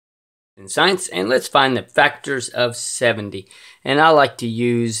in science, and let's find the factors of 70. And I like to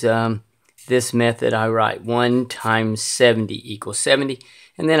use this method. I write 1 times 70 equals 70,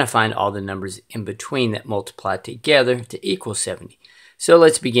 and then I find all the numbers in between that multiply together to equal 70. So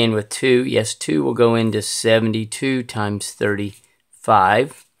let's begin with 2. Yes, 2 will go into 72 times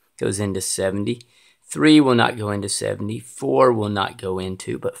 35 goes into 70. 3 will not go into 70. 4 will not go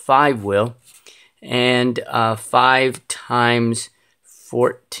into, but 5 will. And 5 times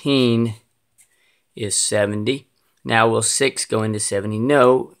 14 is 70. Now will 6 go into 70?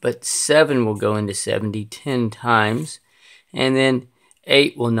 No, but 7 will go into 70 10 times. And then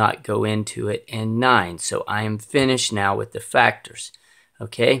 8 will not go into it, and 9. So I am finished now with the factors.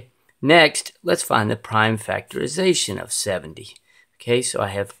 Okay, next let's find the prime factorization of 70. Okay, so I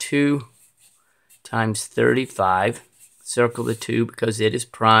have 2 times 35. Circle the 2 because it is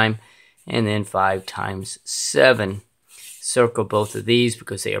prime. And then 5 times 7. Circle both of these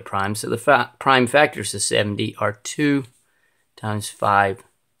because they are prime. So the prime factors of 70 are 2 times 5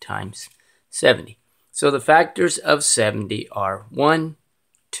 times 70. So the factors of 70 are 1,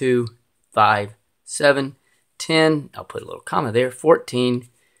 2, 5, 7, 10, I'll put a little comma there, 14,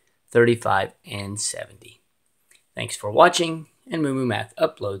 35, and 70. Thanks for watching, and MooMooMath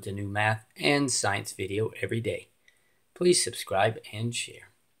uploads a new math and science video every day. Please subscribe and share.